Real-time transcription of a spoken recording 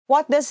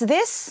What does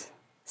this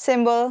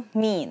symbol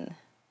mean?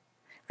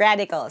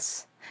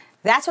 Radicals.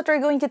 That's what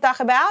we're going to talk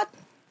about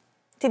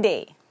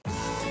today.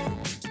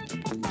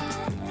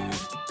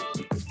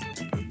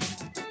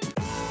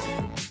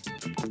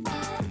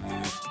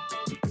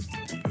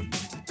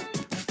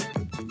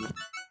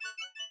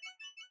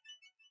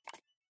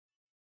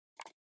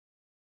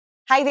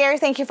 Hi there,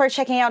 thank you for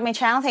checking out my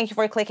channel. Thank you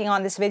for clicking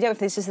on this video. If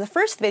this is the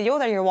first video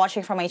that you're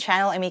watching from my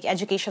channel, I make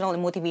educational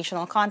and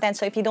motivational content.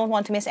 So if you don't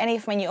want to miss any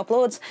of my new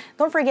uploads,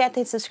 don't forget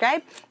to hit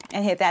subscribe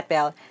and hit that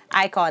bell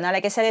icon. Now,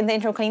 like I said in the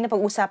intro kanina,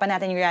 pag-usapan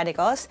natin yung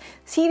radicals.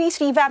 Series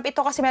revamp ito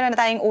kasi meron na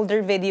tayong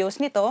older videos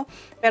nito,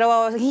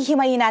 pero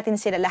hihimayin natin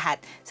sila lahat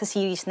sa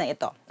series na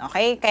ito.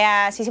 Okay?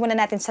 Kaya sisimulan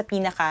natin sa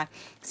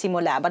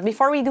pinaka-simula. But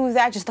before we do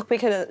that, just a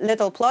quick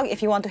little plug.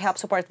 If you want to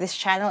help support this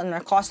channel and our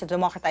cause to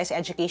democratize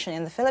education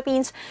in the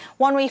Philippines,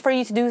 one way for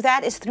you to do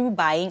that is through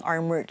buying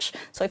our merch.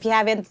 So if you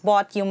haven't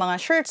bought yung mga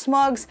shirts,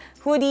 mugs,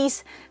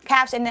 hoodies,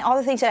 caps, and all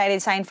the things that I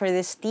designed for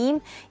this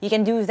team, you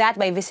can do that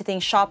by visiting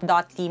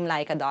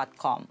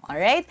shop.teamlyqa.com.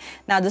 Alright?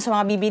 Now, dun sa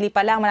mga bibili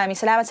pa lang, maraming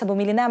salamat sa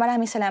bumili na.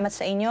 Maraming salamat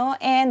sa inyo.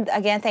 And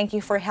again, thank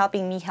you for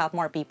helping me help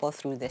more people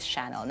through this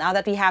channel. Now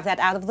that we have that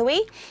out of the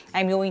way,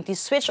 I'm going to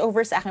switch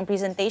over sa aking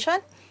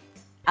presentation.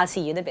 I'll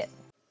see you in a bit.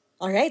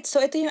 Alright, so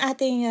ito yung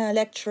ating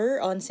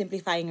lecture on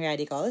simplifying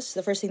radicals.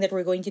 The first thing that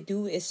we're going to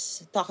do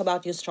is talk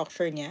about yung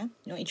structure niya,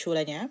 yung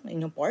itsura niya,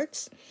 yung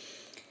parts.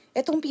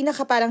 Itong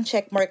pinaka parang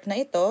checkmark na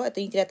ito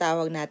yung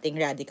tinatawag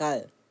nating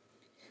radical.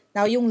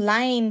 Now, yung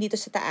line dito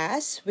sa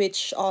taas,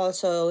 which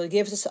also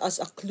gives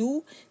us a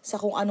clue sa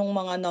kung anong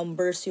mga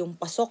numbers yung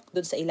pasok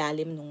dun sa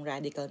ilalim ng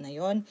radical na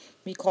yon,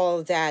 we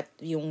call that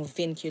yung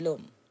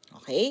vinculum.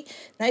 Okay?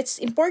 Now, it's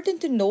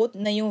important to note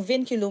na yung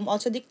vinculum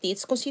also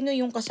dictates kung sino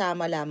yung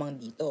kasama lamang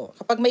dito.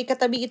 Kapag may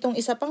katabi itong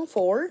isa pang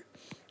 4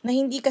 na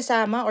hindi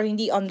kasama or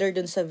hindi under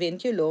dun sa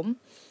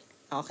vinculum,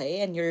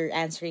 okay, and you're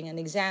answering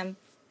an exam,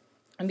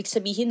 ang ibig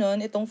sabihin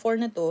nun, itong 4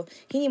 na to,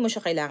 hindi mo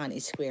siya kailangan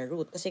i-square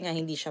root kasi nga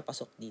hindi siya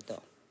pasok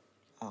dito.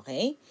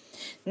 Okay?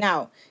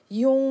 Now,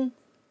 yung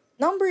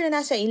number na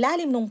nasa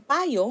ilalim ng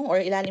payong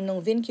or ilalim ng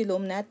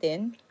vinculum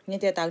natin,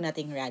 yung tinatawag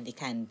nating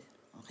radicand.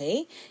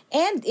 Okay?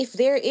 And if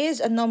there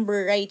is a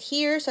number right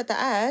here sa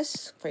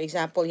taas, for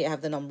example, you have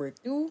the number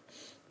 2,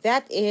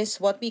 that is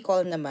what we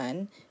call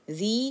naman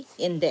the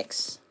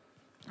index.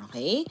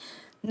 Okay?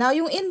 Now,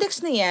 yung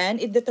index na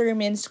yan, it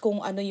determines kung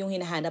ano yung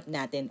hinahanap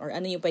natin or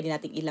ano yung pwede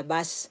nating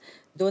ilabas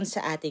doon sa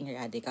ating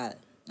radical.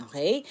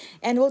 Okay?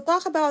 And we'll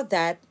talk about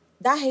that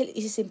dahil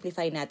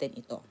isi-simplify natin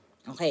ito.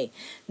 Okay?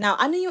 Now,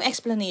 ano yung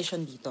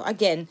explanation dito?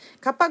 Again,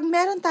 kapag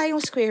meron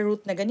tayong square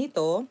root na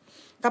ganito,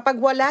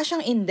 kapag wala siyang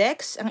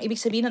index, ang ibig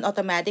sabihin ng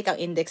automatic, ang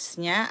index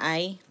niya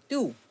ay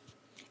 2.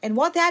 And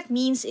what that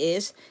means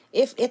is,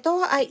 if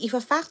ito ay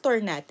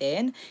ifa-factor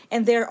natin,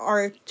 and there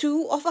are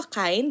 2 of a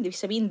kind, ibig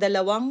sabihin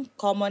dalawang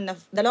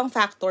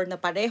factor na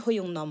pareho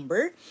yung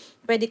number,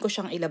 pwede ko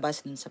siyang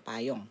ilabas dun sa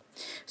payong.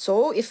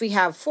 So, if we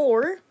have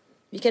 4,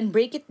 we can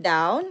break it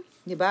down,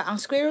 di ba? Ang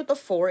square root of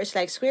 4 is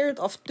like square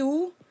root of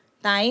 2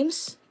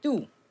 times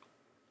 2.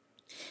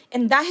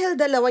 And dahil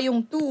dalawa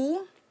yung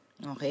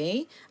 2,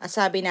 okay? At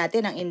sabi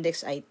natin, ang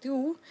index ay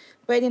 2.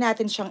 Pwede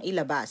natin siyang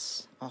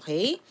ilabas.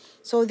 Okay?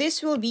 So, this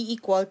will be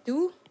equal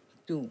to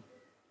 2.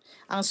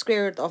 Ang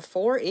square root of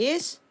 4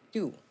 is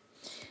 2.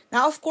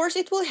 Now, of course,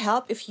 it will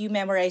help if you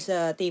memorize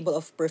the table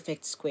of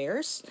perfect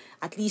squares.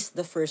 At least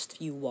the first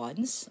few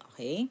ones.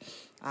 Okay?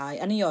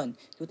 Ano yun?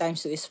 2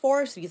 times 2 is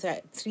 4.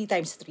 3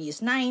 times 3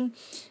 is 9.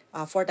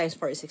 4 times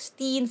 4 is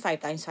 16. 5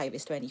 times 5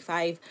 is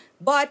 25.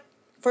 But,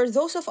 for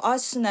those of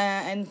us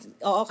na, and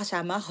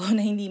kasama ko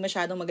na hindi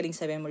masyadong magaling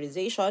sa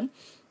memorization,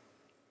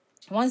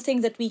 one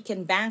thing that we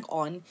can bank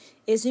on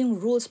is yung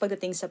rules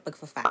pagdating sa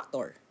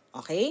pagfa-factor.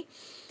 Okay?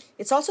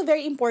 It's also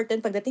very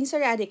important pagdating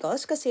sa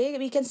radicals kasi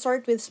we can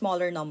start with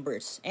smaller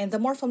numbers. And the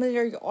more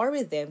familiar you are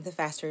with them, the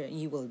faster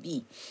you will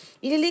be.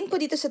 Ililink ko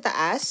dito sa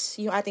taas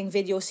yung ating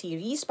video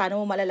series. Paano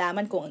mo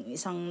malalaman kung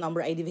isang number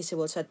ay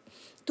divisible sa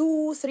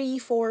 2, 3,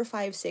 4,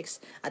 5,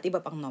 6, at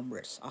iba pang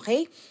numbers.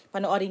 Okay?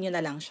 Panoorin nyo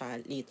na lang siya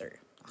later.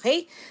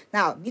 Okay?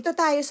 Now, dito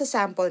tayo sa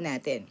sample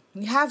natin.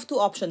 We have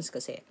 2 options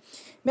kasi.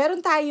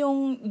 Meron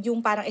tayong yung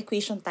parang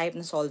equation type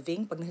na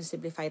solving pag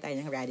nasa-simplify tayo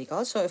ng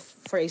radical. So, if,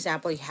 for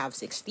example, you have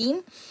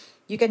 16,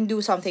 you can do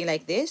something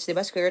like this.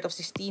 Diba? Square root of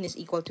 16 is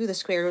equal to the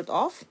square root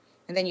of,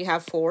 and then you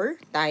have 4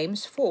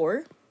 times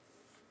 4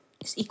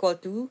 is equal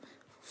to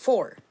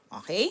 4.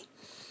 Okay?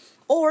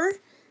 Or,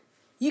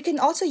 you can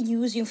also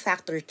use yung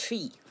factor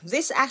tree.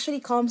 This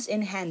actually comes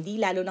in handy,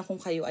 lalo na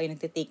kung kayo ay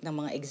nagtitake ng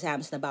mga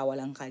exams na bawal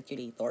ang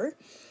calculator,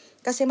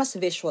 kasi mas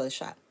visual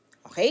siya.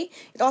 Okay?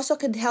 It also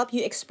could help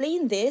you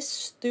explain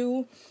this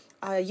to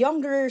a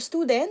younger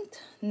student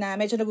na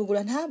medyo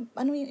naguguluhan,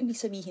 ano yung ibig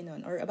sabihin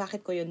nun? Or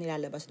bakit ko yun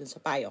nilalabas dun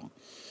sa payong?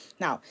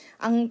 Now,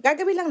 ang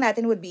gagawin lang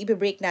natin would be,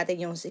 i-break natin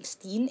yung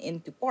 16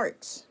 into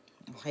parts.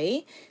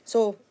 Okay?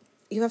 So,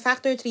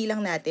 i-factor 3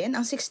 lang natin.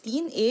 Ang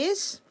 16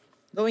 is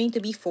going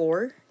to be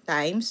 4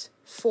 times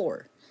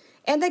 4.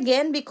 And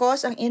again,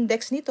 because ang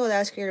index nito,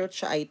 dahil square root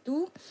siya ay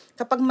 2,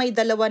 kapag may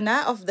dalawa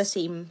na of the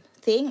same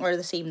thing or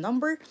the same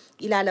number,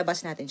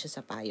 ilalabas natin siya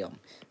sa payong.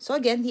 So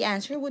again, the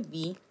answer would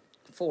be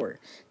 4.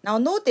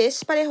 Now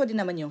notice, pareho din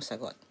naman yung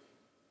sagot.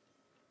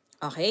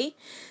 Okay?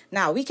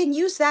 Now, we can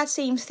use that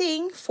same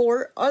thing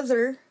for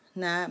other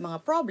na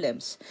mga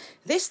problems.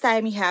 This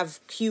time, we have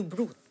cube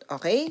root.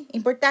 Okay?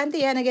 Importante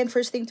yan. Again,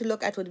 first thing to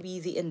look at would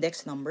be the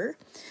index number.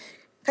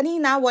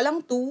 Kanina, walang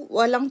 2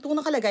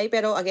 nakalagay.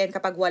 Pero again,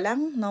 kapag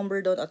walang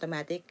number doon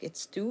automatic,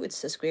 it's 2, it's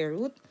the square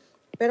root.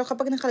 Pero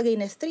kapag nakalagay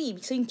na 3,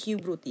 ibig sabihin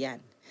cube root yan.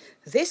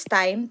 This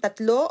time,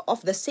 tatlo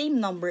of the same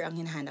number ang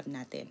hinahanap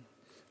natin.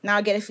 Now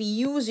again, if we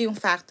use yung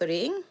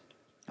factoring,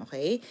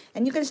 okay,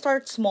 and you can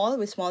start small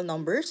with small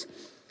numbers.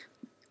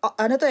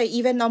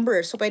 Even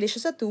numbers. So pwede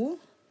siya sa 2.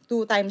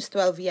 2 times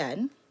 12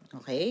 yan.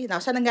 Okay, now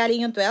saan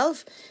nanggaling yung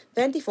 12?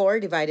 24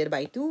 divided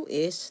by 2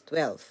 is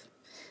 12.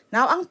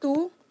 Now ang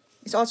 2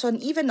 is also an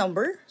even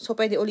number. So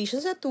pwede uli siya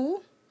sa 2.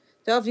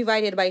 12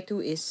 divided by 2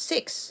 is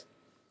 6.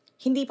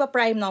 Hindi pa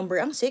prime number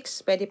ang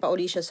 6. Pwede pa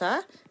uli siya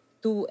sa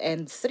 2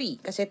 and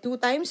 3. Kasi 2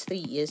 times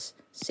 3 is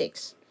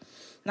 6.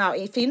 Now,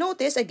 if you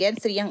notice, again,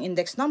 3 ang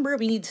index number.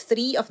 We need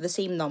 3 of the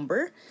same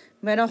number.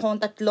 Meron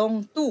akong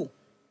tatlong 2.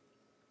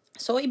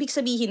 So, ibig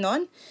sabihin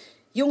nun,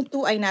 yung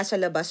 2 ay nasa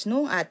labas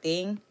nung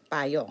ating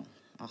payong.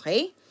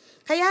 Okay?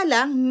 Kaya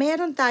lang,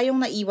 meron tayong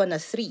naiwan na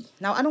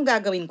 3. Now, anong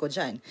gagawin ko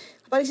dyan?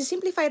 Kapag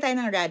simplify tayo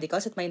ng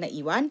radicals at may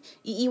naiwan,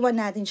 iiwan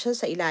natin siya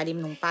sa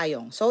ilalim ng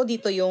payong. So,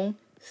 dito yung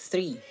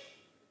 3.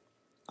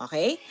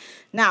 Okay?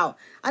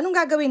 Now, anong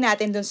gagawin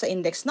natin dun sa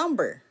index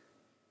number?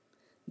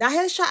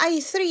 Dahil siya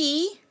ay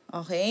 3,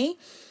 okay,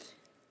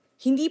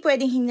 hindi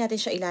natin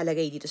siya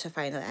ilalagay dito sa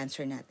final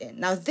answer natin.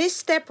 Now, this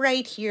step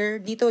right here,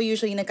 dito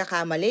usually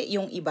nagkakamali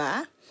yung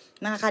iba.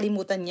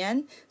 Nakakalimutan yan.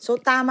 So,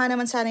 tama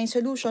naman sana yung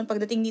solution.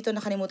 Pagdating dito,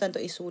 nakalimutan to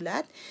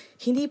isulat.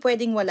 Hindi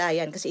pwedeng wala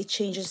yan kasi it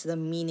changes the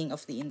meaning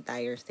of the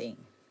entire thing.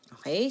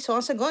 Okay? So,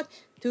 ang sagot,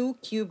 2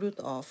 cube root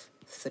of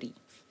 3.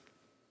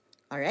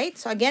 Alright?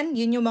 So, again,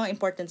 yun yung mga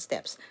important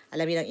steps.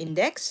 Alamin ang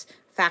index,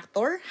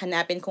 factor,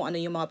 hanapin kung ano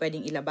yung mga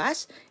pwedeng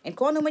ilabas, and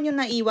kung ano man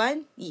yung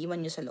naiwan,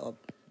 iiwan nyo sa loob.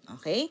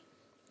 Okay?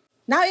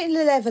 Now,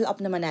 i-level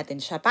up naman natin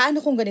siya. Paano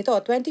kung ganito?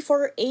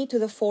 24a to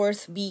the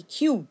 4th b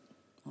cubed.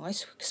 Okay,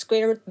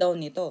 square root daw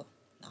nito.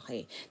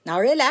 Okay.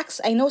 Now, relax.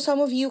 I know some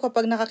of you,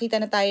 kapag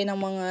nakakita na tayo ng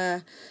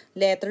mga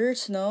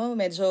letters, no,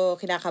 medyo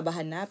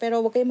kinakabahan na.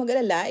 Pero huwag kayong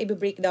mag-alala.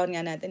 I-breakdown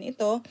nga natin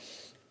ito.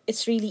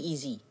 It's really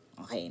easy.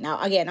 Okay. Now,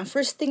 again, ang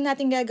first thing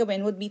natin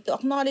gagawin would be to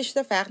acknowledge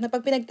the fact na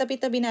pag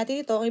pinagtabi-tabi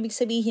natin ito, ang ibig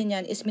sabihin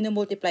yan is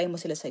minumultiply mo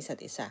sila sa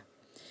isa't isa.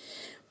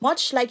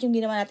 Much like yung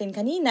ginawa natin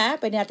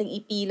kanina, pwede natin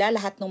ipila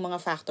lahat ng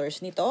mga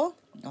factors nito.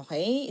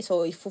 Okay?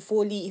 So,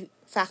 fully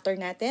factor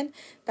natin.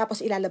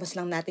 Tapos, ilalabas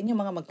lang natin yung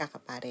mga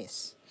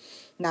magkakapares.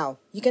 Now,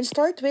 you can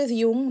start with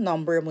yung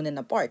number muna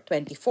na part,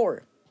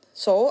 24.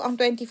 So, ang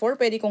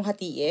 24, pwede kong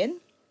hatiin.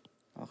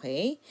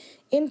 Okay?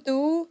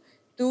 Into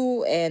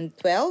 2 and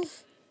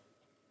 12.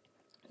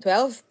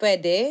 12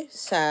 pwede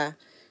sa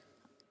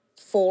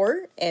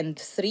 4 and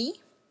 3.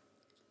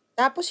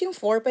 Tapos yung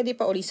 4 pwede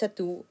pa uli sa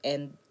 2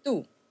 and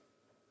 2.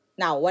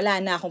 Now,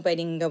 wala na akong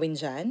pwedeng gawin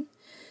dyan.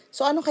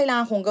 So, ano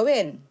kailangan kong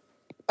gawin?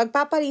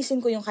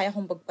 Pagpaparisin ko yung kaya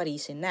kong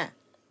pagparisin na.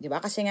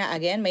 Diba? Kasi nga,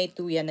 again, may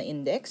 2 yan na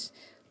index.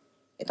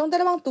 Itong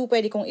dalawang 2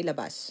 pwede kong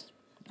ilabas.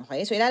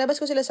 Okay? So, ilalabas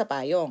ko sila sa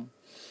payong.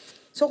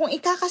 So, kung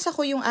ikakasa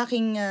ko yung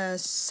aking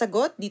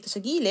sagot dito sa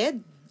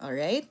gilid,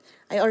 alright,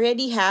 I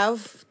already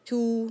have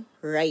 2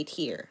 right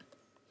here.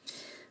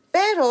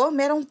 Pero,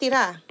 merong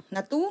tira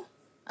na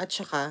 2 at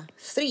saka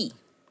 3.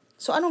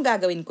 So, anong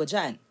gagawin ko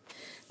dyan?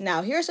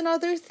 Now, here's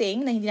another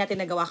thing na hindi natin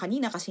nagawa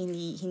kanina kasi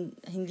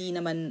hindi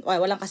naman,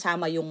 walang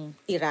kasama yung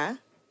tira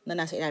na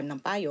nasa ilalim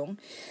ng payong.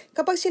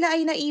 Kapag sila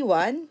ay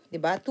naiwan,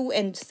 di ba, 2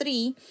 and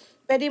 3,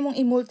 pwede mong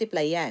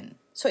i-multiply yan.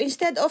 So,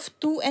 instead of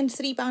 2 and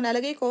 3 pa ang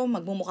lalagay ko,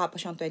 magmumukha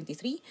pa siyang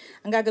 23.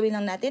 Ang gagawin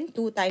lang natin,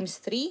 2 times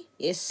 3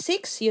 is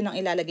 6. Yun ang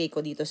ilalagay ko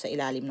dito sa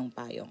ilalim ng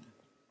payong.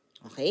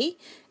 Okay?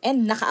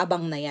 And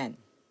nakaabang na yan.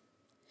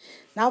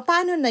 Now,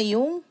 paano na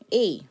yung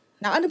A?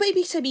 Now, ano ba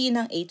ibig sabihin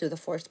ng A to the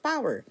 4th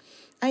power?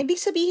 Ang ibig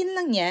sabihin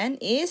lang yan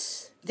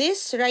is,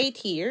 this right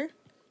here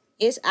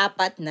is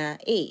 4 na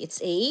A.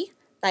 It's A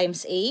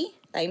times A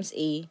times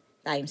A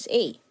times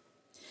A.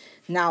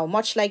 Now,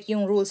 much like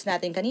yung rules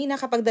natin kanina,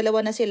 kapag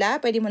dalawa na sila,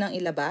 pwede mo nang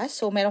ilabas.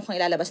 So, meron kang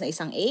ilalabas na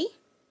isang A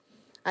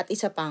at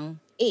isa pang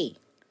A.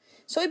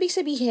 So, ibig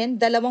sabihin,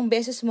 dalawang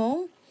beses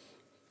mong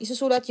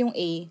isusulat yung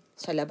A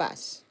sa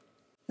labas.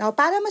 Now,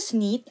 para mas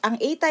neat, ang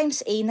A times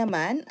A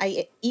naman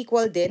ay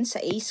equal din sa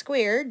A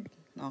squared.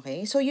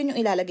 Okay? So, yun yung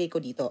ilalagay ko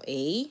dito.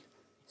 A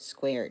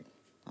squared.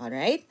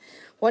 Alright?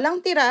 Walang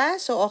tira,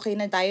 so okay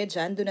na tayo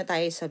dyan. Doon na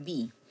tayo sa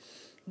B.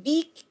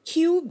 B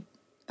cubed.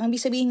 Ang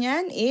ibig sabihin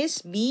niyan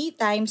is B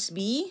times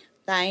B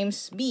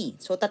times B.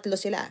 So, tatlo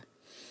sila.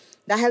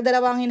 Dahil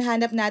dalawa ang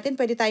hinahanap natin,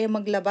 pwede tayo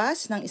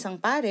maglabas ng isang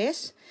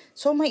pares.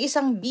 So, may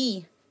isang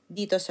B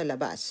dito sa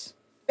labas.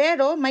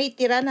 Pero, may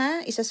tira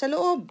na isa sa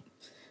loob.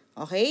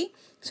 Okay?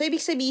 So, ibig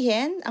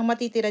sabihin, ang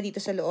matitira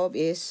dito sa loob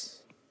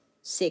is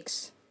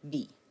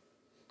 6B.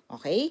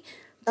 Okay?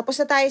 Tapos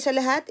na tayo sa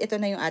lahat. Ito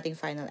na yung ating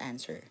final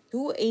answer.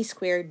 2a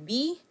squared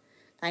b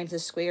times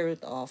the square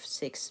root of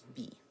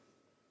 6b.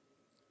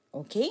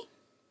 Okay?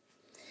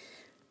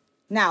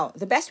 Now,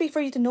 the best way for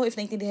you to know if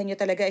naintindihan nyo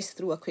talaga is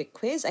through a quick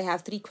quiz. I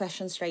have 3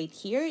 questions right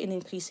here in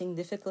increasing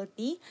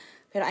difficulty.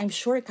 Pero I'm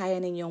sure kaya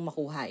ninyong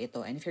makuha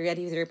ito. And if you're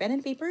ready with your pen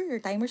and paper, your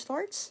timer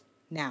starts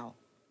now.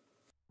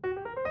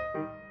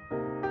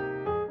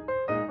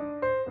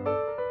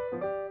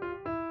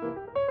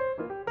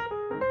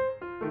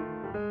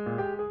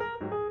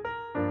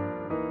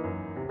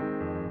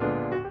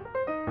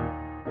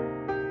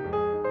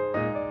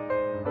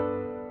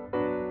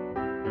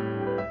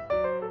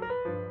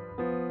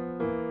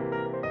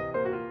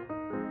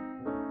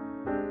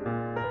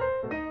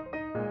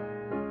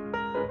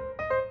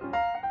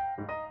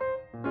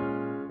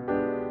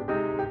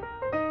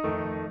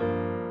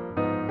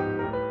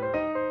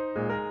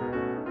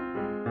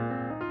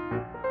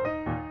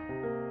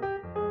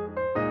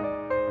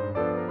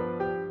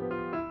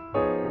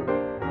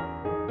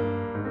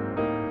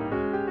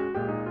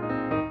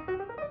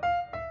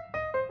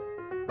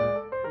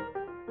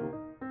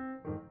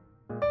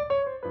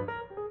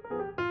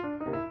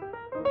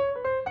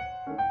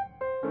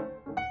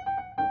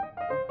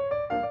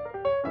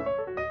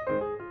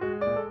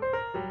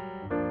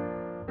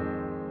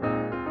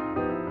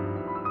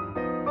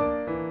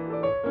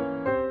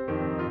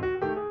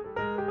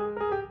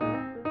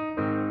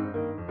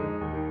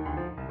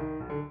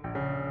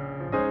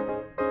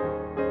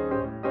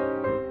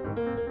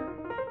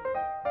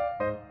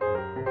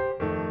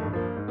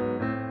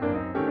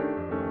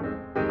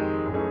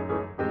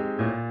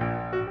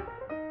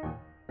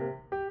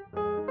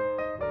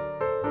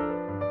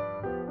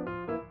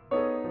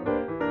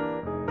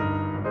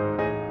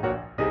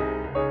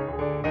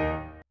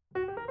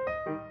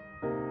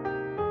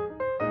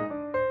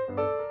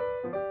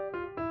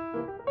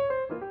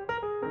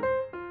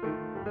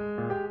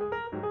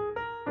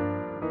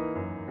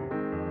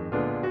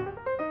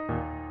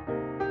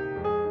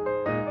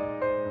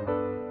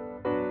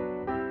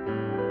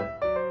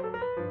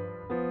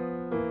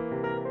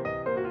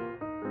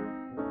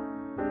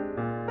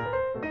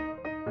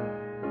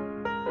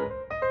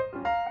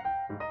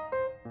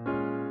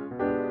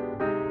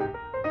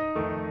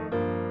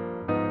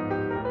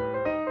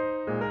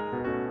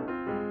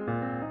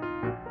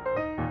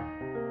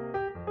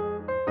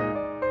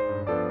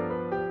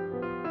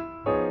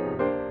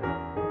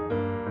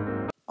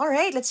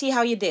 Alright, let's see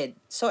how you did.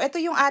 So, ito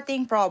yung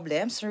ating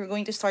problems. So, we're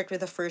going to start with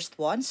the first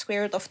one,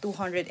 square root of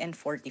 245.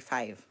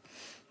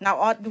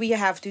 Now, what do we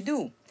have to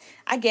do?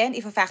 Again,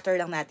 if a factor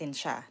lang natin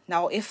siya.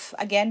 Now, if,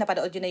 again,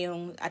 napanood yun na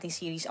yung ating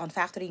series on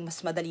factoring, mas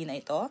madali na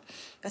ito.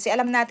 Kasi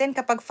alam natin,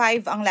 kapag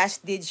 5 ang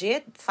last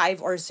digit, 5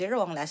 or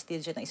 0 ang last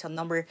digit ng isang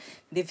number,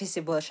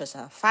 divisible siya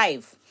sa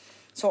 5.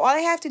 So, all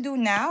I have to do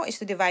now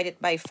is to divide it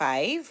by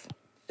 5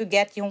 to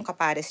get yung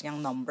kapares niyang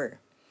number.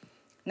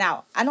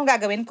 Now, anong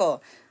gagawin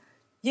ko?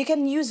 You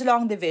can use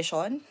long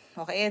division,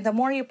 okay? The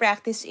more you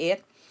practice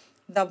it,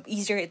 the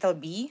easier it'll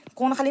be.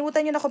 Kung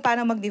nakalimutan nyo na kung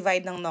paano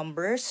mag-divide ng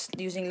numbers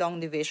using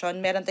long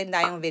division, meron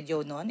tayong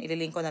video nun.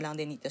 Ililink ko na lang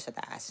din dito sa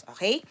taas,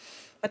 okay?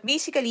 But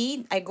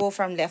basically, I go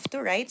from left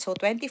to right. So,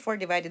 24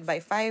 divided by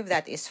 5,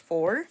 that is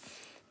 4.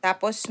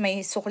 Tapos,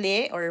 may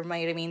sukli or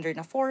may remainder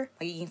na 4.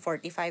 Magiging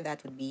 45, that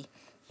would be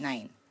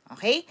 9.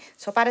 Okay?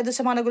 So, para doon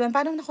sa mga nagulan,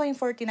 paano nakuha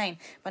yung 49?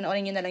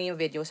 Panoorin nyo na lang yung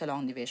video sa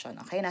long division.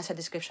 Okay? Nasa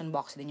description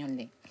box din yung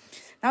link.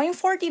 Now, yung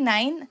 49,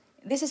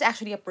 this is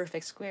actually a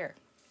perfect square.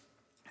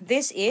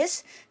 This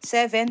is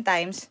 7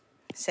 times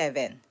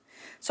 7.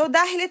 So,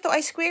 dahil ito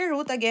ay square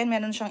root, again,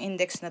 meron siyang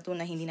index na 2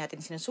 na hindi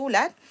natin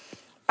sinusulat.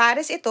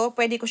 Pares ito,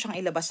 pwede ko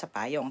siyang ilabas sa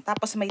payong.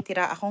 Tapos, may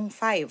tira akong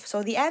 5.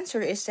 So, the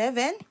answer is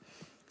 7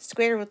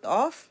 square root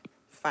of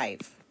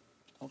 5.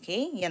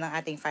 Okay? Yan ang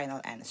ating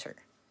final answer.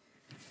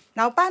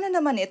 Now, paano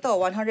naman ito?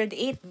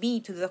 108b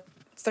to the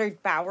third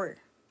power.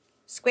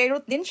 Square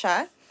root din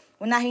siya.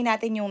 Unahin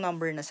natin yung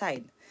number na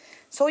side.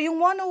 So,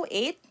 yung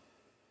 108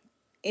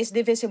 is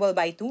divisible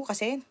by 2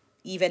 kasi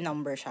even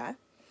number siya.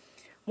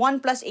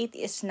 1 plus 8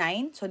 is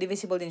 9. So,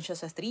 divisible din siya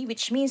sa 3,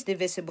 which means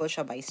divisible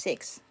siya by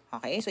 6.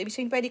 Okay? So, ibig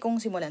sabihin, pwede kong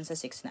simulan sa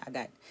 6 na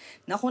agad.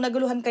 Na kung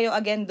naguluhan kayo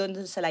again doon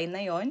sa line na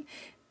yon,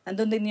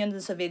 nandun din yun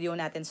sa video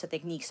natin sa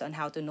techniques on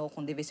how to know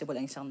kung divisible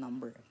ang isang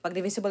number. Pag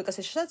divisible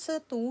kasi siya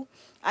sa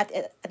 2, at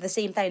the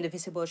same time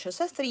divisible siya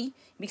sa 3,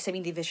 ibig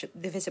sabihin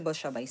divisible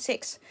siya by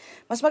 6.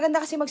 Mas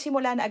maganda kasi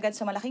magsimula na agad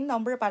sa malaking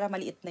number para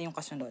maliit na yung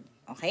kasunod.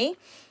 Okay?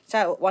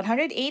 So,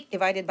 108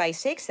 divided by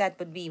 6, that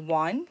would be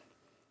 1,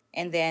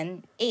 and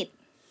then 8.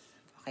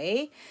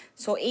 Okay?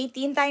 So,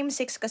 18 times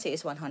 6 kasi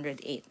is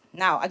 108.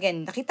 Now,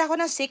 again, nakita ko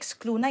na 6,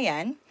 clue na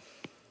yan.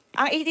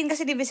 Ang 18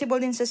 kasi divisible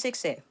din sa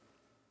 6 eh.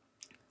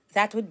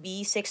 That would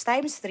be 6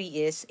 times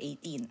 3 is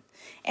 18.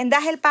 And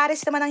dahil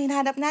pares naman ang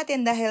hinahanap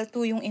natin, dahil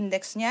 2 yung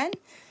index niyan,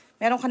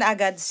 meron ka na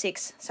agad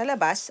 6 sa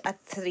labas at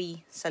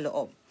 3 sa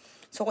loob.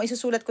 So, kung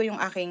isusulat ko yung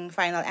aking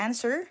final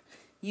answer,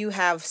 you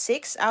have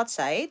 6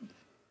 outside,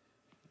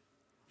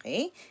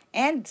 okay,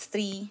 and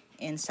 3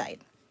 inside.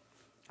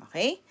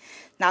 Okay?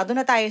 Now, doon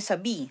na tayo sa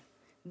B.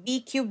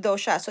 B cubed daw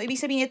siya. So, ibig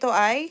sabihin ito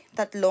ay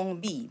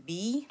tatlong B.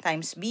 B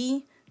times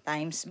B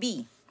times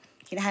B.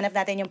 Hinahanap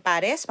natin yung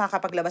pares.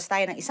 Makakapaglabas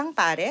tayo ng isang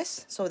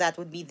pares. So, that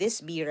would be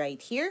this B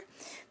right here.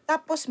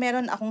 Tapos,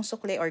 meron akong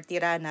sukle or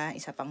tira na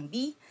isa pang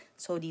B.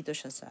 So, dito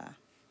siya sa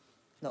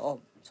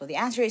loob. So, the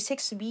answer is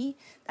 6B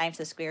times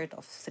the square root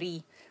of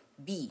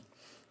 3B.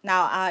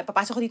 Now,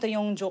 ipapasok ko dito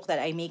yung joke that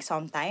I make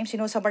sometimes.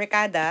 You know, sa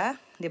barkada,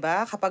 di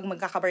ba? Kapag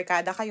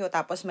magkakabarkada kayo,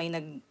 tapos may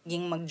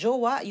naging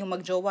magjowa, yung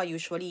magjowa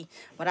usually,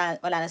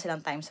 wala na silang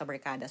time sa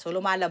barkada. So,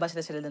 lumalabas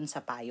na sila dun sa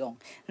payong.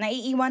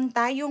 Naiiwan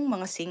tayong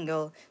mga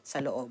single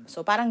sa loob.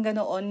 So, parang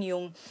ganoon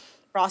yung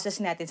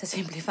process natin sa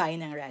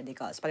simplifying ng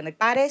radicals. Pag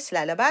nagpares,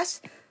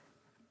 lalabas,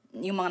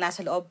 yung mga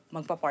nasa loob,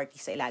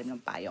 magpa-party sa ilalim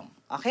ng payong.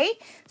 Okay?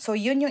 So,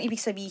 yun yung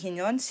ibig sabihin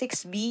yun,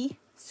 6B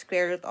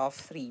square root of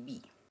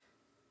 3B.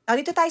 Now,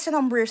 dito tayo sa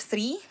number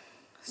 3.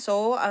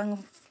 So,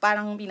 ang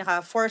parang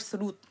pinaka fourth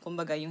root,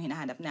 kumbaga, yung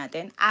hinahanap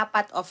natin.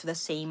 4 of the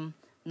same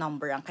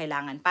number ang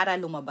kailangan para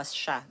lumabas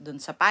siya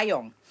dun sa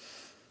payong.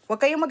 Huwag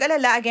kayong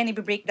mag-alala. Again,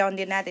 i-breakdown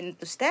din natin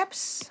into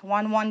steps.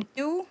 1, 1,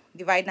 2.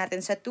 Divide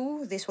natin sa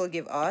 2. This will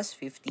give us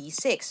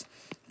 56.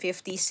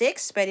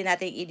 56, pwede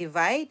natin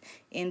i-divide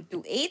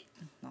into 8.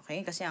 Okay?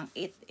 Kasi ang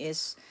 8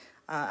 is,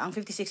 ang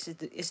 56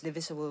 is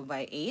divisible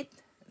by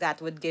 8. That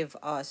would give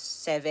us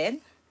 7.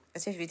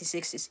 Kasi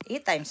 56 is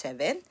 8 times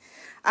 7.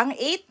 Ang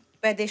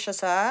 8, pwede siya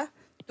sa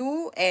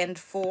 2 and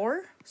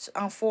 4. So,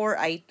 ang 4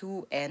 ay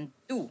 2 and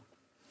 2.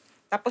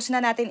 Tapos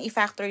na natin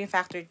i-factor yung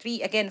factor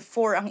 3. Again,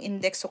 4 ang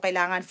index, so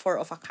kailangan 4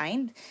 of a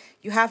kind.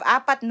 You have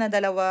 4 na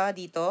dalawa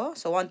dito.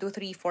 So, 1, 2,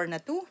 3, 4 na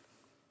 2.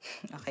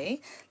 Okay?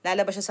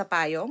 Lalabas siya sa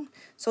payong.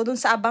 So, dun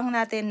sa abang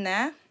natin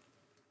na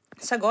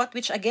sagot,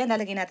 which again,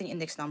 lalagay natin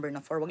yung index number na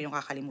 4. Huwag yung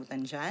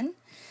kakalimutan dyan.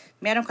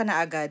 Meron ka na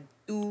agad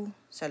 2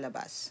 sa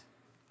labas.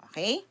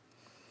 Okay?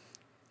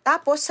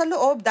 Tapos, sa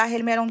loob,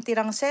 dahil merong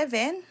tirang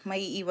 7,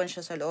 may iiwan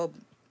siya sa loob.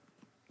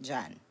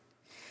 Diyan.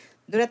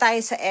 Doon na tayo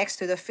sa x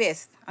to the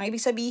 5th. Ang ibig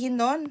sabihin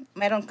nun,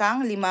 meron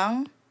kang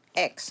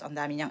 5x. Ang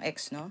dami niyang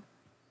x, no?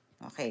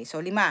 Okay,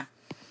 so 5. 4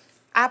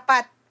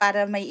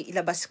 para may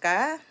ilabas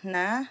ka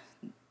na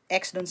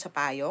x doon sa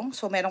payong.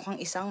 So, meron kang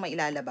isang may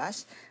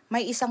ilalabas.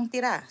 May isang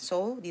tira.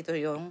 So, dito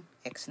yung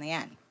x na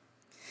yan.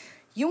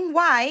 Yung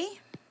y,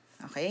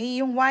 okay,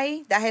 yung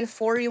y, dahil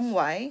 4 yung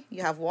y, you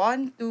have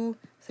 1, 2,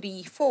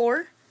 3,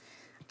 4.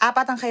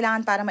 4 ang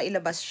kailangan para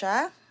mailabas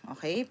siya.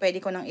 Okay, pwede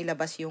ko nang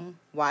ilabas yung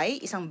y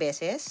isang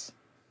beses.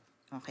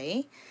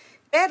 Okay,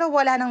 pero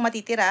wala nang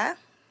matitira,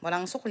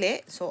 walang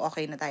sukli, so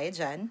okay na tayo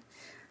dyan.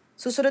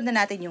 Susunod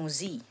na natin yung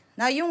z.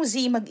 Na yung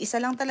z, mag-isa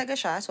lang talaga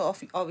siya, so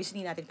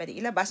obviously natin pwede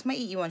ilabas,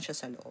 may iiwan siya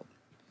sa loob.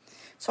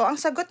 So,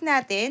 ang sagot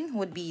natin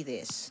would be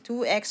this,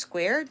 2x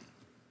squared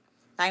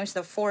times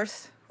the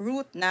fourth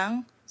root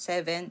ng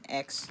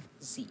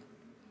 7xz.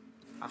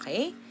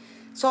 Okay?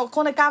 So,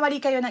 kung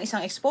nagkamali kayo ng isang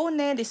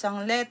exponent,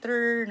 isang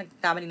letter,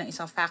 nagkamali ng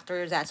isang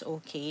factor, that's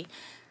okay.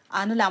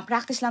 Ano lang,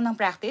 practice lang ng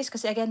practice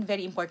kasi again,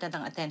 very important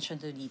ang attention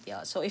to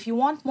detail. So, if you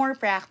want more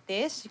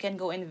practice, you can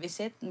go and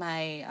visit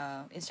my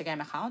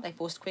Instagram account. I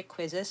post quick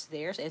quizzes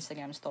there sa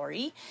Instagram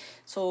story.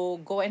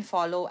 So, go and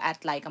follow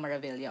at Lyqa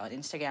Maravilla on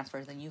Instagram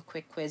for the new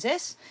quick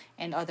quizzes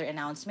and other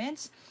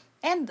announcements.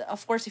 And,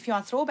 of course, if you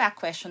want throwback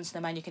questions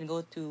naman, you can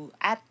go to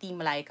at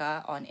Team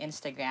Lyqa on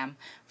Instagram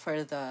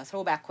for the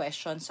throwback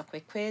questions sa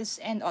quick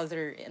quiz and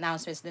other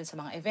announcements din sa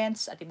mga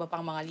events at iba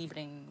pang mga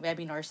libreng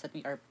webinars that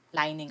we are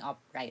lining up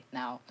right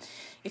now.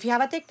 If you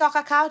have a TikTok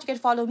account, you can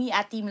follow me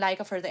at Team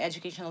Lyqa for the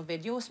educational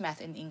videos,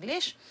 math and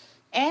English,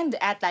 and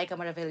at Lyqa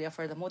Maravilla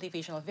for the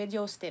motivational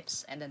videos,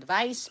 tips, and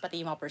advice,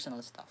 pati yung mga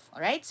personal stuff.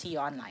 Alright? See you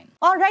online.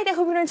 Alright, I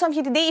hope you learned something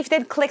today. If you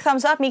did, click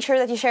thumbs up. Make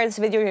sure that you share this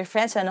video with your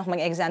friends na kung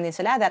mag-exam din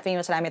sila. That way,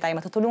 mas marami tayo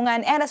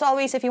matutulungan. And as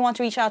always, if you want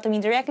to reach out to me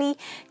directly,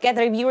 get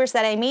the reviewers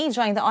that I made,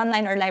 join the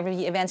online or live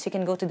review events, you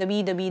can go to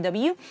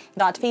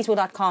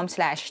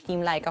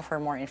www.facebook.com/teamlyqa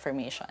for more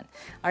information.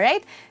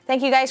 Alright?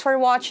 Thank you guys for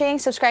watching.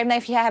 Subscribe na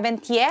if you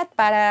haven't yet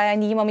para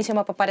hindi mo miss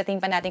yung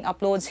mapaparating pa nating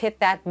uploads. Hit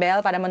that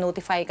bell para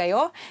ma-notify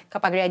kayo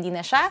kapag ready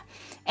na siya.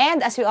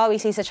 And as we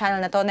always say sa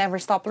channel na to, never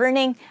stop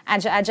learning.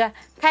 Adja,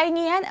 kaya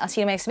niyo yan. I'll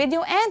see you in my next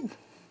video and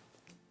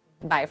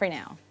bye for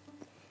now.